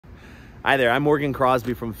Hi there, I'm Morgan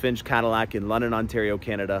Crosbie from Finch Cadillac in London, Ontario,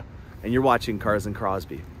 Canada, and you're watching Cars and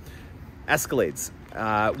Crosbie. Escalades.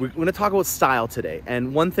 We're going to talk about style today,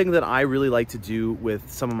 and one thing that I really like to do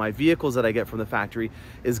with some of my vehicles that I get from the factory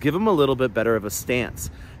is give them a little bit better of a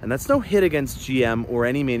stance. And that's no hit against GM or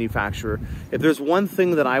any manufacturer. If there's one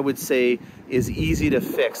thing that I would say is easy to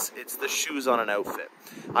fix, it's the shoes on an outfit.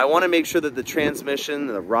 I want to make sure that the transmission,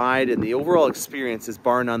 the ride, and the overall experience is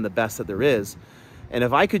bar none the best that there is. And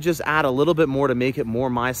if I could just add a little bit more to make it more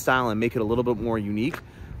my style and make it a little bit more unique,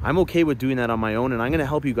 I'm okay with doing that on my own, and I'm gonna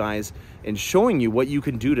help you guys in showing you what you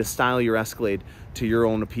can do to style your Escalade to your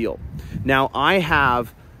own appeal. Now, I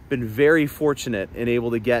have been very fortunate and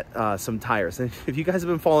able to get some tires. And if you guys have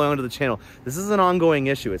been following onto the channel, this is an ongoing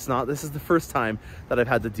issue. This is the first time that I've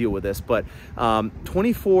had to deal with this, but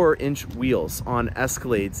 24-inch wheels on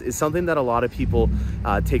Escalades is something that a lot of people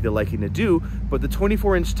take the liking to do, but the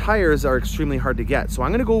 24-inch tires are extremely hard to get. So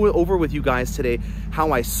I'm gonna go over with you guys today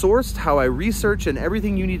how I sourced, how I researched, and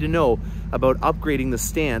everything you need to know about upgrading the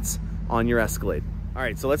stance on your Escalade. All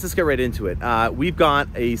right, so let's just get right into it. We've got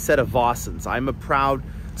a set of Vossens. I'm a proud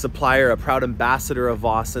supplier, a proud ambassador of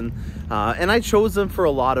Vossen, and I chose them for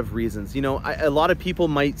a lot of reasons. You know, a lot of people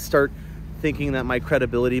might start thinking that my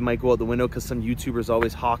credibility might go out the window because some YouTubers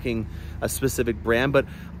always hawking a specific brand, but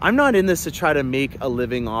I'm not in this to try to make a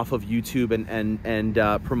living off of YouTube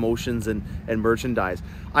and promotions and merchandise.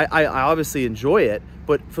 I obviously enjoy it,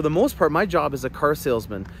 but for the most part, my job is a car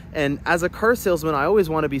salesman. And as a car salesman, I always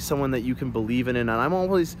want to be someone that you can believe in, and I'm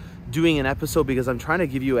always doing an episode because I'm trying to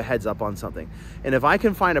give you a heads up on something. And if I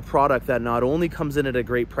can find a product that not only comes in at a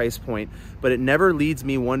great price point, but it never leads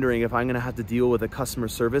me wondering if I'm going to have to deal with a customer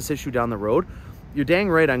service issue down the road, you're dang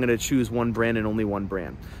right I'm going to choose one brand and only one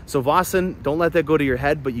brand. So Vossen, don't let that go to your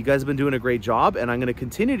head, but you guys have been doing a great job, and I'm going to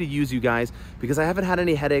continue to use you guys because I haven't had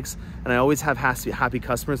any headaches, and I always have happy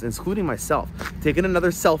customers, including myself. Taking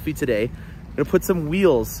another selfie today. I'm going to put some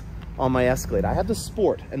wheels on my Escalade. I have the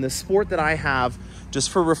Sport, and the Sport that I have, just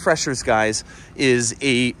for refreshers guys, is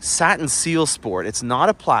a satin seal Sport. It's not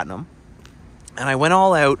a platinum, and I went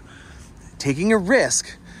all out taking a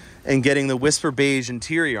risk and getting the Whisper beige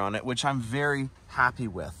interior on it, which I'm very happy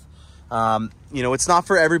with. You know, it's not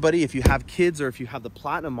for everybody. If you have kids or if you have the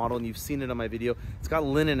platinum model and you've seen it on my video, it's got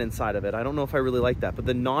linen inside of it. I don't know if I really like that, but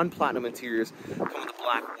the non-platinum interiors come with a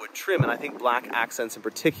black wood trim, and I think black accents in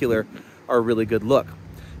particular are a really good look.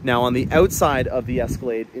 Now, on the outside of the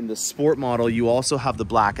Escalade in the Sport model, you also have the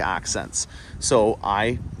black accents. So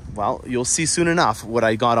well, you'll see soon enough what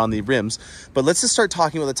I got on the rims, but let's just start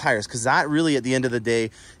talking about the tires, because that really, at the end of the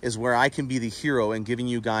day, is where I can be the hero and giving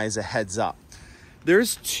you guys a heads up.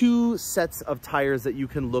 There's two sets of tires that you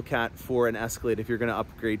can look at for an Escalade if you're going to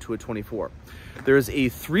upgrade to a 24. There's a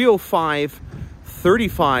 305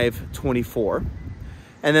 35 24,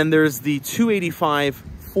 and then there's the 285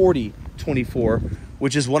 40 24,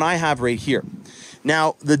 which is what I have right here.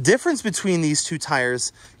 Now, the difference between these two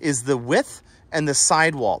tires is the width and the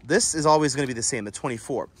sidewall. This is always going to be the same, the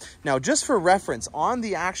 24. Now, just for reference, on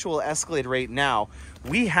the actual Escalade right now,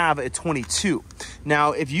 we have a 22.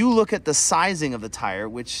 Now, if you look at the sizing of the tire,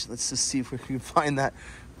 which, let's just see if we can find that.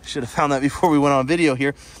 Should have found that before we went on video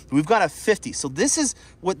here. We've got a 50. So this is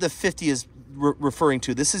what the 50 is referring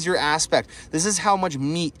to. This is your aspect. This is how much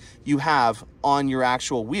meat you have on your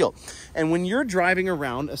actual wheel. And when you're driving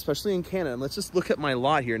around, especially in Canada, and let's just look at my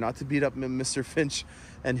lot here, not to beat up Mr. Finch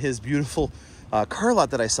and his beautiful car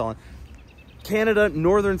lot that I saw. Canada,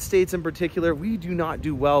 northern states in particular, we do not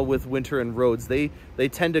do well with winter and roads. They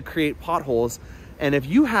tend to create potholes. And if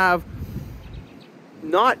you have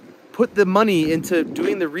not put the money into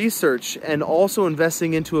doing the research and also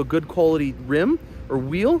investing into a good quality rim or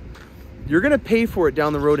wheel, you're going to pay for it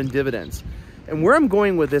down the road in dividends. And where I'm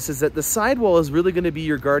going with this is that the sidewall is really going to be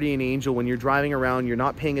your guardian angel when you're driving around, you're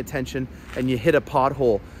not paying attention, and you hit a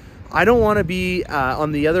pothole. I don't want to be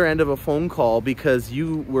on the other end of a phone call because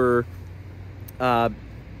you were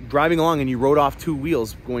driving along and you rode off two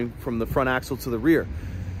wheels going from the front axle to the rear.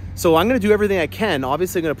 So I'm going to do everything I can.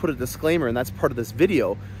 Obviously, I'm going to put a disclaimer, and that's part of this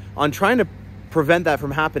video, on trying to prevent that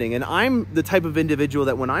from happening. And I'm the type of individual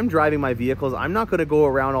that when I'm driving my vehicles, I'm not going to go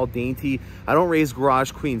around all dainty. I don't raise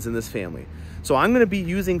garage queens in this family. So I'm going to be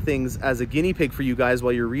using things as a guinea pig for you guys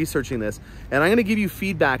while you're researching this. And I'm going to give you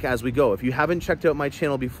feedback as we go. If you haven't checked out my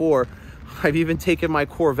channel before, I've even taken my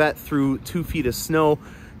Corvette through 2 feet of snow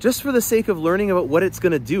just for the sake of learning about what it's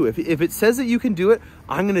going to do. If it says that you can do it,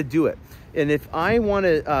 I'm going to do it. And if I want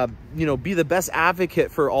to, you know, be the best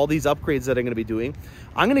advocate for all these upgrades that I'm going to be doing,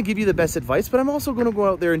 I'm going to give you the best advice, but I'm also going to go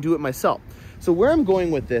out there and do it myself. So where I'm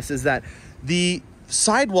going with this is that the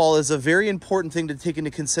sidewall is a very important thing to take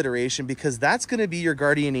into consideration, because that's going to be your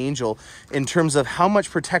guardian angel in terms of how much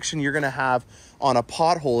protection you're going to have on a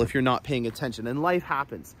pothole if you're not paying attention. And life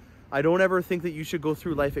happens. I don't ever think that you should go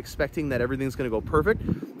through life expecting that everything's going to go perfect.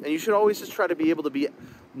 And you should always just try to be able to be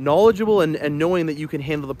knowledgeable and knowing that you can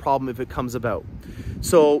handle the problem if it comes about.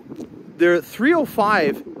 So their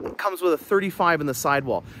 305 comes with a 35 in the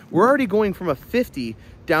sidewall. We're already going from a 50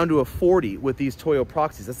 down to a 40 with these Toyo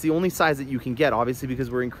Proxies. That's the only size that you can get, obviously, because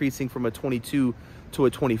we're increasing from a 22 to a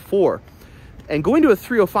 24. And going to a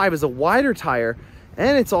 305 is a wider tire,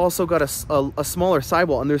 and it's also got a smaller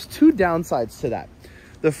sidewall. And there's two downsides to that.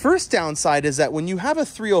 The first downside is that when you have a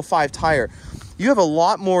 305 tire, you have a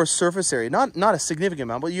lot more surface area, not a significant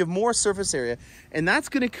amount, but you have more surface area. And that's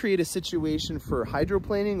going to create a situation for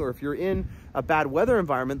hydroplaning, or if you're in a bad weather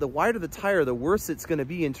environment, the wider the tire, the worse it's going to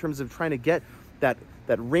be in terms of trying to get that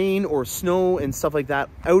rain or snow and stuff like that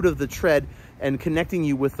out of the tread and connecting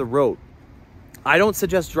you with the road. I don't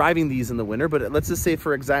suggest driving these in the winter, but let's just say,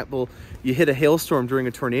 for example, you hit a hailstorm during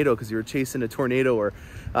a tornado because you were chasing a tornado, or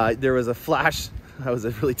there was a flash. That was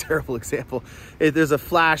a really terrible example. There's a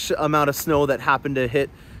flash amount of snow that happened to hit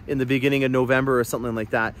in the beginning of November or something like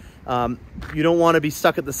that. You don't want to be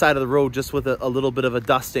stuck at the side of the road just with a little bit of a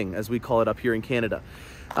dusting, as we call it up here in Canada.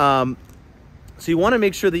 So you want to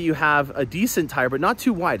make sure that you have a decent tire, but not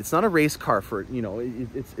too wide. It's not a race car for, you know,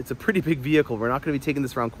 it's a pretty big vehicle. We're not going to be taking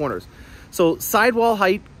this around corners. So sidewall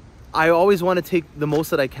height, I always want to take the most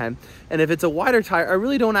that I can. And if it's a wider tire, I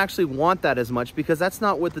really don't actually want that as much, because that's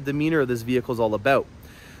not what the demeanor of this vehicle is all about.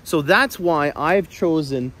 So that's why I've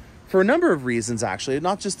chosen, for a number of reasons actually,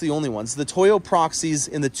 not just the only ones, the Toyo Proxies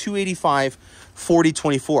in the 285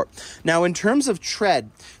 40/24. Now, in terms of tread,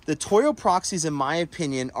 the Toyo Proxies, in my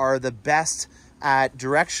opinion, are the best at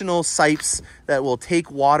directional sights that will take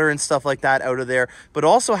water and stuff like that out of there, but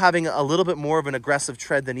also having a little bit more of an aggressive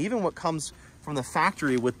tread than even what comes from the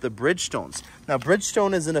factory with the Bridgestones. Now,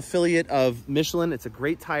 Bridgestone is an affiliate of Michelin. It's a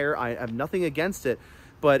great tire. I have nothing against it,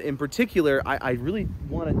 but in particular, I really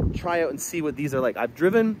want to try out and see what these are like. I've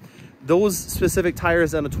driven those specific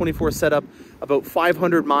tires on a 24 setup about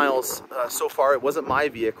 500 miles so far. It wasn't my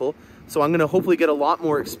vehicle, so I'm going to hopefully get a lot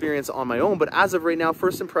more experience on my own. But as of right now,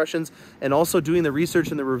 first impressions and also doing the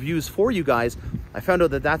research and the reviews for you guys, I found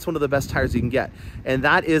out that that's one of the best tires you can get. And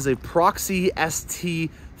that is a Proxy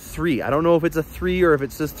ST3. I don't know if it's a 3 or if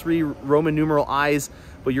it's just 3 Roman numeral I's,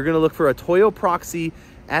 but you're going to look for a Toyo Proxy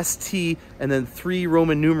ST and then 3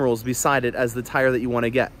 Roman numerals beside it as the tire that you want to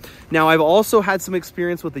get. Now, I've also had some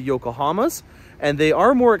experience with the Yokohamas, and they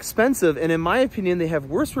are more expensive, and in my opinion, they have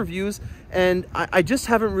worse reviews, and I just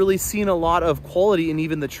haven't really seen a lot of quality in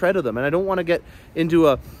even the tread of them. And I don't want to get into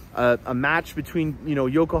a match between, you know,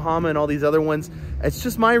 Yokohama and all these other ones. It's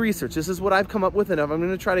just my research. This is what I've come up with, and if I'm going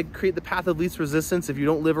to try to create the path of least resistance, if you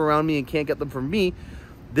don't live around me and can't get them from me,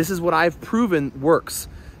 this is what I've proven works.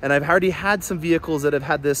 And I've already had some vehicles that have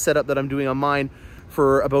had this setup that I'm doing on mine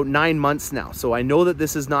for about 9 months now. So I know that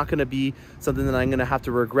this is not going to be something that I'm going to have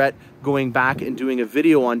to regret going back and doing a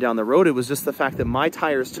video on down the road. It was just the fact that my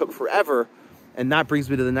tires took forever, and that brings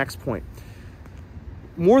me to the next point.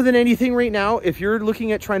 More than anything right now, if you're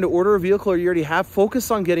looking at trying to order a vehicle or you already have, focus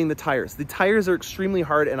on getting the tires. The tires are extremely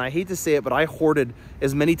hard, and I hate to say it, but I hoarded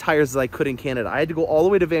as many tires as I could in Canada. I had to go all the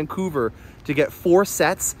way to Vancouver to get 4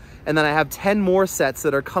 sets, and then I have 10 more sets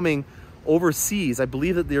that are coming overseas. I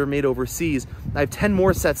believe that they're made overseas. I have 10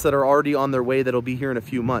 more sets that are already on their way that'll be here in a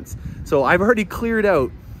few months. So I've already cleared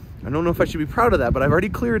out, I don't know if I should be proud of that, but I've already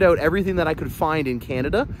cleared out everything that I could find in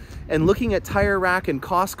Canada. And looking at Tire Rack and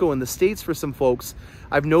Costco in the States for some folks,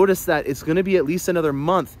 I've noticed that it's going to be at least another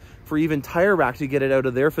month for even Tire Rack to get it out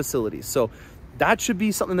of their facilities. So that should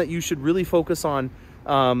be something that you should really focus on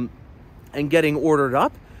and getting ordered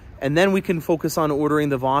up. And then we can focus on ordering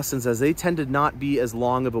the Vossens, as they tend to not be as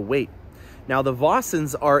long of a wait. Now, the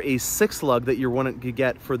Vossens are a 6 lug that you're wanting to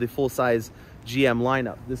get for the full-size GM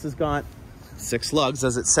lineup. This has got 6 lugs,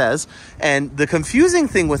 as it says. And the confusing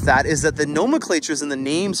thing with that is that the nomenclatures and the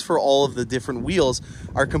names for all of the different wheels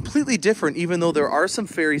are completely different, even though there are some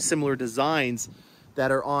very similar designs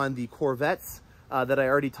that are on the Corvettes that I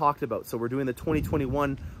already talked about. So we're doing the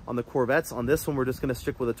 2021 on the Corvettes. On this one, we're just going to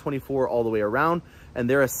stick with a 24 all the way around, and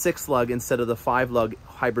they're a 6 lug instead of the 5 lug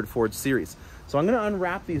hybrid Ford series. So I'm going to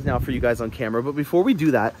unwrap these now for you guys on camera, but before we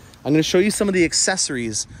do that, I'm going to show you some of the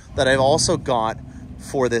accessories that I've also got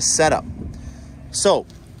for this setup. So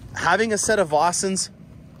having a set of Vossens,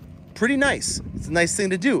 pretty nice. It's a nice thing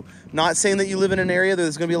to do. Not saying that you live in an area that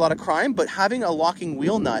there's going to be a lot of crime, but having a locking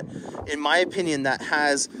wheel nut, in my opinion, that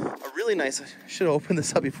has a really nice, I should have opened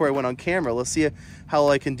this up before I went on camera. Let's see how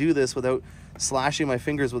I can do this without slashing my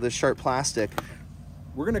fingers with this sharp plastic.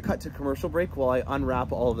 we're gonna cut to commercial break while I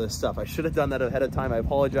unwrap all of this stuff. I should have done that ahead of time, I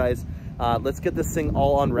apologize. Let's get this thing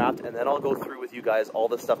all unwrapped and then I'll go through with you guys all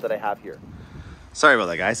the stuff that I have here. Sorry about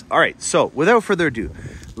that, guys. All right, so without further ado,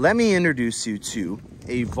 let me introduce you to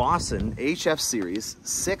a Vossen HF Series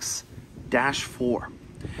 6-4.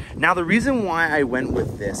 Now, the reason why I went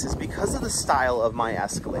with this is because of the style of my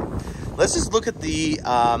Escalade. Let's just look at the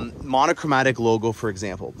monochromatic logo, for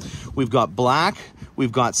example. We've got black,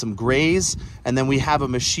 we've got some grays, and then we have a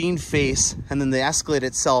machine face, and then the Escalade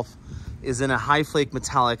itself is in a high flake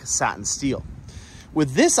metallic satin steel.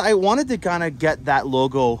 With this, I wanted to kind of get that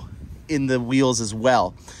logo in the wheels as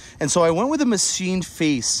well. And so I went with a machined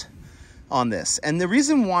face on this. And the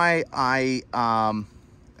reason why I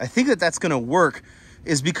think that that's gonna work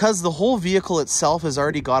is because the whole vehicle itself has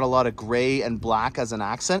already got a lot of gray and black as an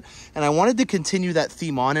accent. And I wanted to continue that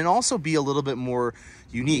theme on and also be a little bit more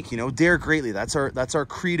unique, you know, dare greatly. That's our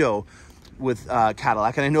credo with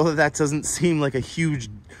Cadillac. And I know that that doesn't seem like a huge,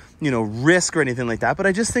 you know, risk or anything like that, but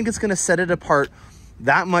I just think it's gonna set it apart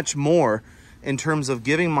that much more in terms of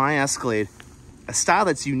giving my Escalade a style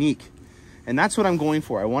that's unique. And that's what I'm going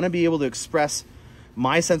for. I wanna be able to express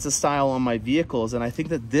my sense of style on my vehicles, and I think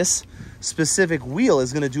that this specific wheel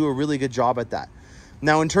is going to do a really good job at that.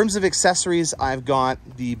 Now, in terms of accessories, I've got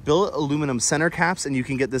the billet aluminum center caps, and you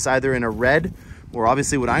can get this either in a red or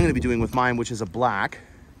obviously what I'm going to be doing with mine, which is a black.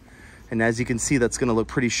 And as you can see, that's going to look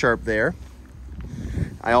pretty sharp there.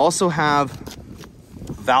 I also have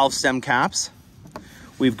valve stem caps.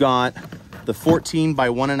 We've got the 14 by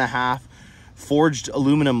 1.5 forged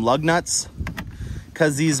aluminum lug nuts.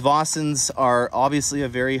 Because these Vossens are obviously a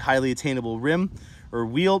very highly attainable rim or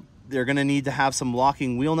wheel, they're gonna need to have some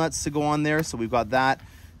locking wheel nuts to go on there. So we've got that,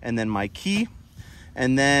 and then my key.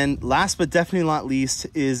 And then last but definitely not least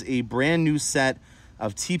is a brand new set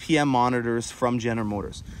of TPM monitors from General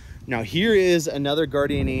Motors. Now here is another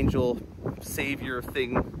guardian angel, savior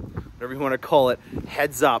thing, whatever you wanna call it,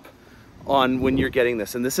 heads up on when you're getting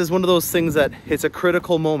this. And this is one of those things that it's a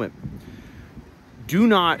critical moment. Do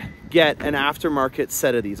not get an aftermarket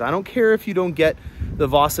set of these. I don't care if you don't get the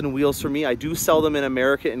Vossen wheels from me. I do sell them in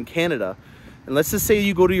America and Canada. And let's just say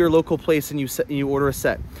you go to your local place and you order a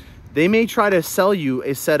set. They may try to sell you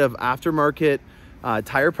a set of aftermarket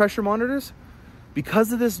tire pressure monitors.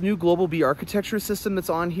 Because of this new Global B architecture system that's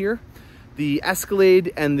on here, the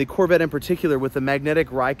Escalade and the Corvette in particular with the magnetic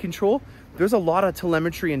ride control, there's a lot of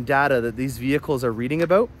telemetry and data that these vehicles are reading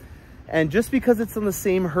about. And just because it's on the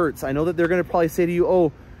same hertz, I know that they're going to probably say to you,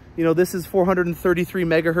 oh, you know, this is 433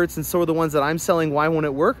 megahertz and so are the ones that I'm selling. Why won't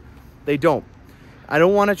it work? They don't. I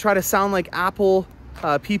don't want to try to sound like Apple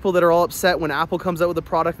people that are all upset when Apple comes out with a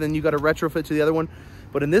product and then you got to retrofit to the other one.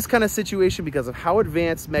 But in this kind of situation, because of how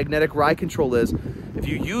advanced magnetic ride control is, if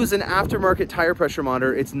you use an aftermarket tire pressure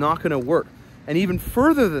monitor, it's not going to work. And even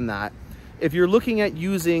further than that, if you're looking at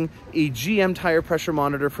using a GM tire pressure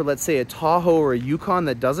monitor for, let's say, a Tahoe or a Yukon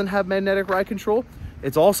that doesn't have magnetic ride control,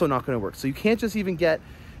 it's also not going to work. So you can't just even get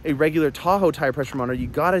a regular Tahoe tire pressure monitor. You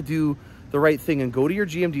got to do the right thing and go to your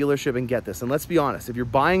GM dealership and get this. And let's be honest, if you're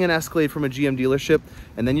buying an Escalade from a GM dealership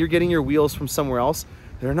and then you're getting your wheels from somewhere else,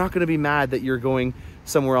 they're not going to be mad that you're going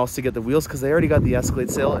somewhere else to get the wheels because they already got the Escalade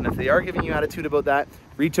sale. And if they are giving you attitude about that,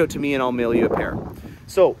 reach out to me and I'll mail you a pair.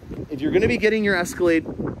 So if you're going to be getting your Escalade,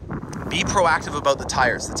 be proactive about the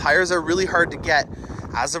tires. The tires are really hard to get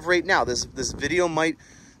as of right now. This video might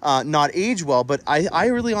not age well, but I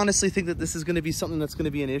really honestly think that this is going to be something that's going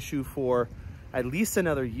to be an issue for at least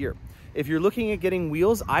another year. If you're looking at getting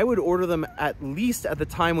wheels, I would order them at least at the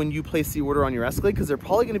time when you place the order on your Escalade, because they're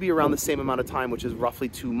probably going to be around the same amount of time, which is roughly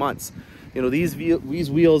 2 months. You know, these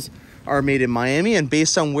wheels are made in Miami, and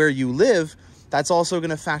based on where you live, that's also going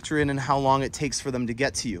to factor in how long it takes for them to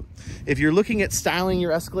get to you. If you're looking at styling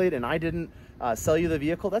your Escalade and I didn't sell you the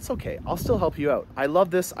vehicle, that's okay. I'll still help you out. I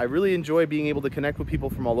love this. I really enjoy being able to connect with people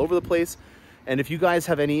from all over the place. And if you guys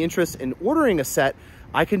have any interest in ordering a set,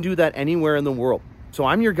 I can do that anywhere in the world. So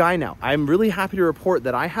I'm your guy now. I'm really happy to report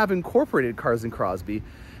that I have incorporated Cars and Crosbie,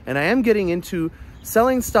 and I am getting into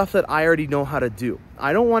selling stuff that I already know how to do.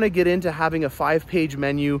 I don't want to get into having a 5-page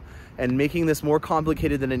menu and making this more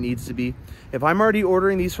complicated than it needs to be. If I'm already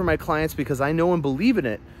ordering these for my clients because I know and believe in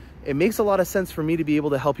it, it makes a lot of sense for me to be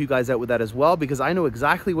able to help you guys out with that as well, because I know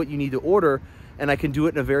exactly what you need to order and I can do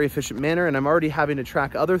it in a very efficient manner, and I'm already having to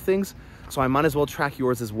track other things, so I might as well track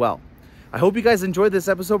yours as well. I hope you guys enjoyed this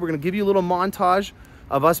episode. We're going to give you a little montage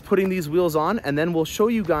of us putting these wheels on, and then we'll show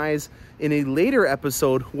you guys in a later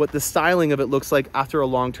episode what the styling of it looks like after a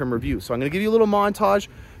long-term review. So I'm going to give you a little montage,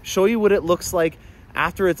 show you what it looks like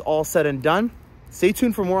after it's all said and done. Stay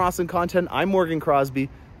tuned for more awesome content. I'm Morgan Crosbie.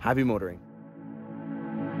 Happy motoring.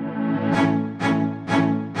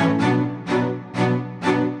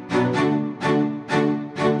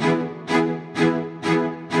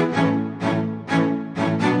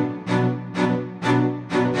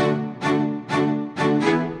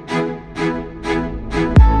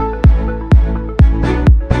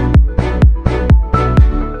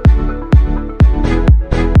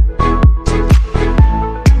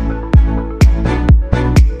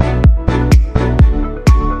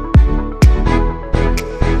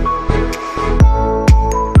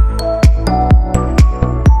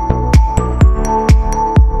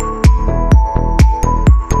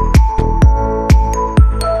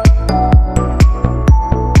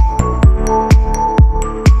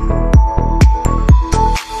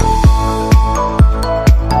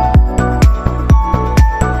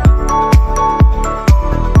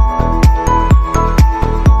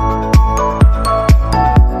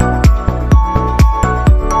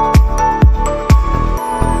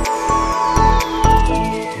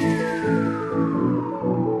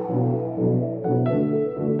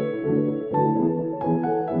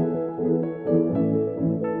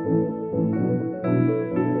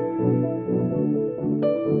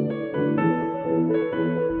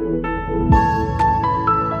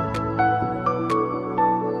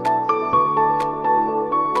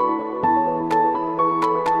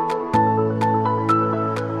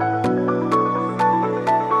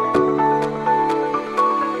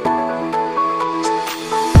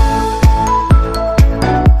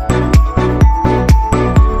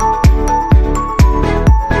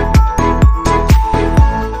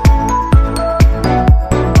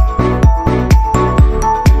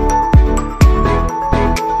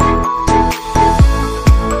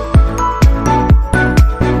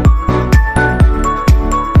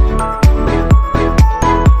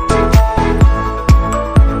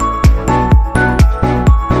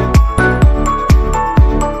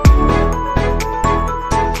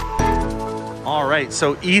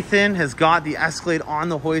 so Ethan has got the Escalade on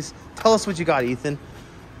the hoist. Tell us what you got, Ethan.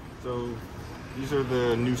 So these are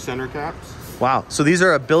the new center caps. Wow, so these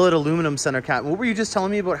are a billet aluminum center cap. What were you just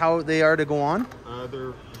telling me about how they are to go on?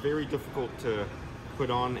 They're very difficult to put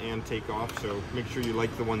on and take off, so make sure you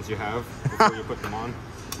like the ones you have before you put them on.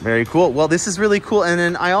 Very cool. Well, this is really cool. And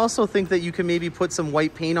then I also think that you can maybe put some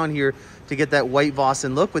white paint on here to get that white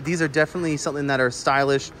Vossen look, but these are definitely something that are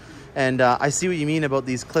stylish. And I see what you mean about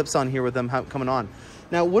these clips on here with them coming on.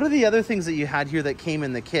 Now, what are the other things that you had here that came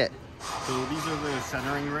in the kit? So these are the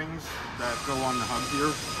centering rings that go on the hub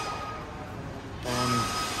here.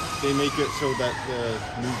 And they make it so that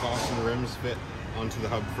the new Vossen rims fit onto the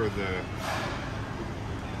hub for the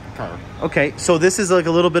car. Okay, so this is like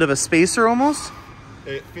a little bit of a spacer almost?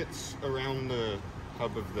 It fits around the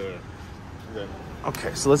hub of the rim.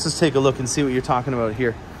 Okay, so let's just take a look and see what you're talking about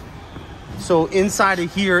here. So inside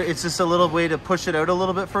of here, it's just a little way to push it out a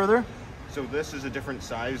little bit further? So this is a different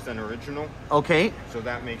size than original. Okay. So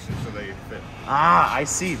that makes it so they fit. Ah, I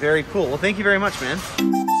see. Very cool. Well, thank you very much, man.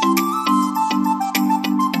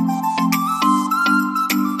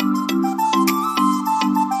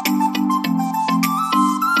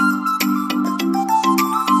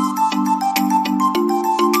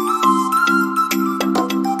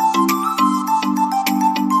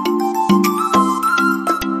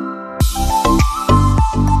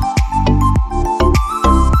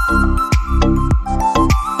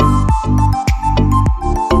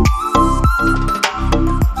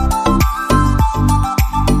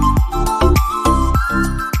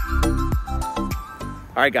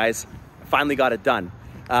 All right, guys, finally got it done.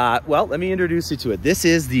 Well, let me introduce you to it. This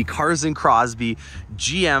is the Cars and Crosbie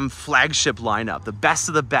GM flagship lineup. The best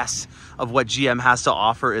of the best of what GM has to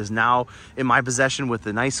offer is now in my possession with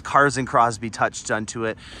the nice Cars and Crosbie touch done to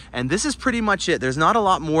it. And this is pretty much it. There's not a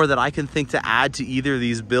lot more that I can think to add to either of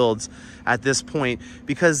these builds at this point,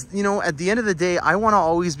 because, you know, at the end of the day, I want to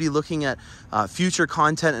always be looking at future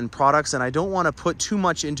content and products, and I don't want to put too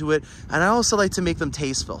much into it. And I also like to make them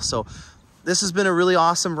tasteful. So this has been a really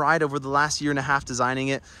awesome ride over the last year and a half designing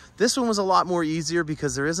it. This one was a lot more easier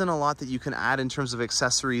because there isn't a lot that you can add in terms of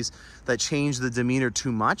accessories that change the demeanor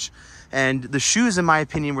too much. And the shoes, in my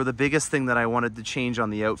opinion, were the biggest thing that I wanted to change on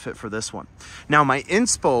the outfit for this one. Now, my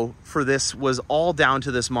inspo for this was all down to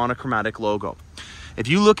this monochromatic logo. If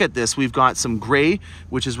you look at this, we've got some gray,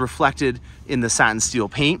 which is reflected in the satin steel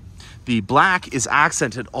paint. The black is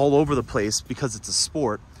accented all over the place because it's a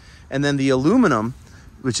sport. And then the aluminum,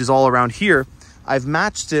 which is all around here, I've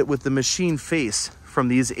matched it with the machine face from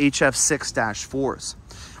these HF6-4s.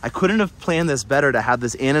 I couldn't have planned this better to have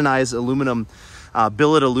this anodized aluminum,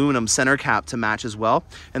 billet aluminum center cap to match as well.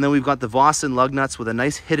 And then we've got the Vossen lug nuts with a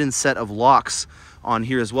nice hidden set of locks on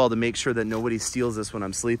here as well to make sure that nobody steals this when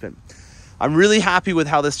I'm sleeping. I'm really happy with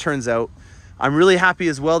how this turns out. I'm really happy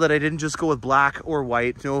as well that I didn't just go with black or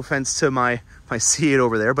white. No offense to my C8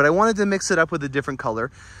 over there, but I wanted to mix it up with a different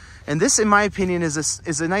color. And this, in my opinion,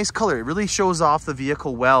 is a nice color. It really shows off the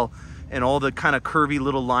vehicle well and all the kind of curvy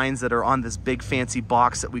little lines that are on this big fancy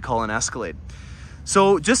box that we call an Escalade.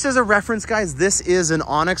 So just as a reference, guys, this is an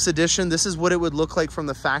Onyx edition. This is what it would look like from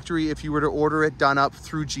the factory if you were to order it done up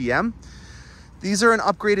through GM. These are an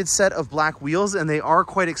upgraded set of black wheels, and they are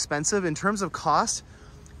quite expensive. In terms of cost,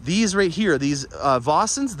 these right here, these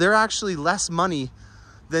Vossens, they're actually less money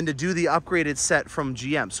than to do the upgraded set from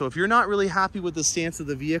GM. So if you're not really happy with the stance of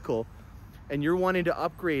the vehicle and you're wanting to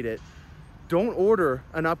upgrade it, don't order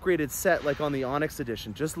an upgraded set like on the Onyx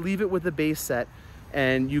edition. Just leave it with the base set,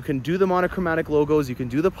 and you can do the monochromatic logos, you can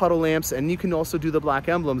do the puddle lamps, and you can also do the black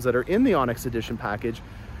emblems that are in the Onyx edition package,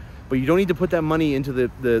 but you don't need to put that money into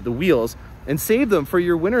the wheels, and save them for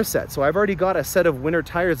your winter set. So I've already got a set of winter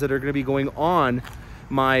tires that are gonna be going on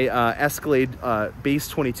my Escalade base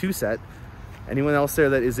 22 set. Anyone else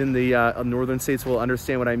there that is in the northern states will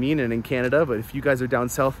understand what I mean, and in Canada, but if you guys are down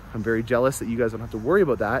south, I'm very jealous that you guys don't have to worry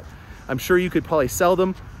about that. I'm sure you could probably sell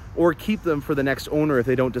them or keep them for the next owner if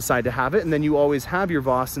they don't decide to have it, and then you always have your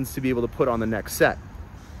Vossens to be able to put on the next set.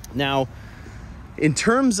 Now, in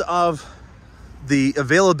terms of the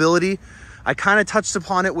availability, I kind of touched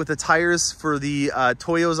upon it with the tires for the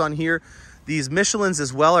Toyos on here. These Michelins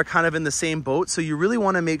as well are kind of in the same boat, so you really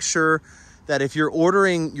want to make sure that if you're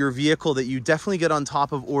ordering your vehicle, that you definitely get on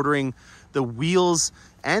top of ordering the wheels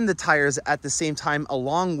and the tires at the same time,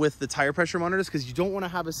 along with the tire pressure monitors, because you don't want to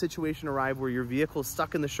have a situation arrive where your vehicle is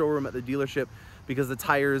stuck in the showroom at the dealership because the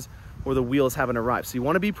tires or the wheels haven't arrived. So you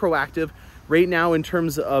want to be proactive. Right now, in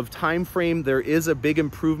terms of time frame, there is a big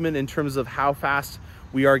improvement in terms of how fast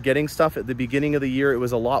we are getting stuff. At the beginning of the year, it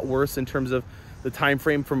was a lot worse in terms of the time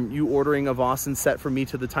frame from you ordering a Vossen set from me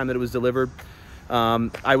to the time that it was delivered.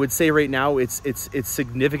 I would say right now it's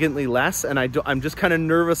significantly less, and I'm just kind of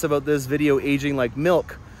nervous about this video aging like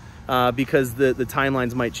milk because the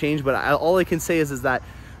timelines might change. But all I can say is that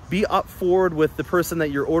be up forward with the person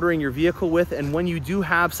that you're ordering your vehicle with, and when you do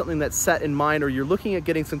have something that's set in mind, or you're looking at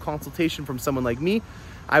getting some consultation from someone like me,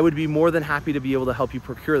 I would be more than happy to be able to help you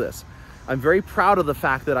procure this. I'm very proud of the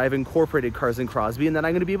fact that I've incorporated Cars and Crosbie, and that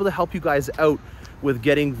I'm going to be able to help you guys out with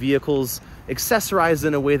getting vehicles accessorized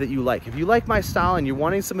in a way that you like. If you like my style and you're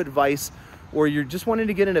wanting some advice, or you're just wanting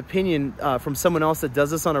to get an opinion from someone else that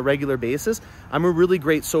does this on a regular basis, I'm a really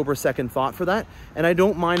great sober second thought for that. And I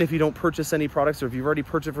don't mind if you don't purchase any products, or if you've already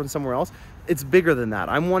purchased from somewhere else. It's bigger than that.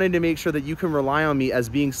 I'm wanting to make sure that you can rely on me as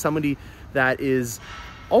being somebody that is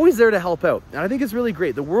always there to help out. And I think it's really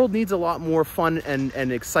great. The world needs a lot more fun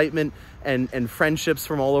and excitement and friendships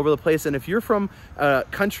from all over the place. And if you're from a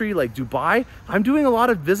country like Dubai, I'm doing a lot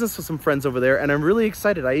of business with some friends over there, and I'm really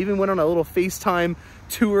excited. I even went on a little FaceTime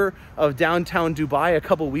tour of downtown Dubai a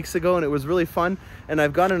couple weeks ago, and it was really fun. And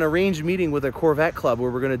I've got an arranged meeting with a Corvette club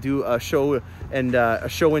where we're going to do a show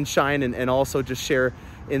and shine, and also just share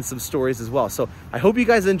in some stories as well. So I hope you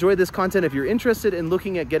guys enjoyed this content. If you're interested in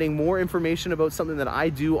looking at getting more information about something that I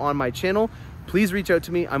do on my channel, please reach out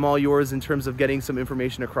to me. I'm all yours in terms of getting some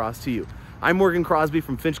information across to you. I'm Morgan Crosbie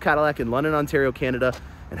from Finch Cadillac in London, Ontario, Canada,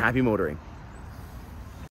 and happy motoring.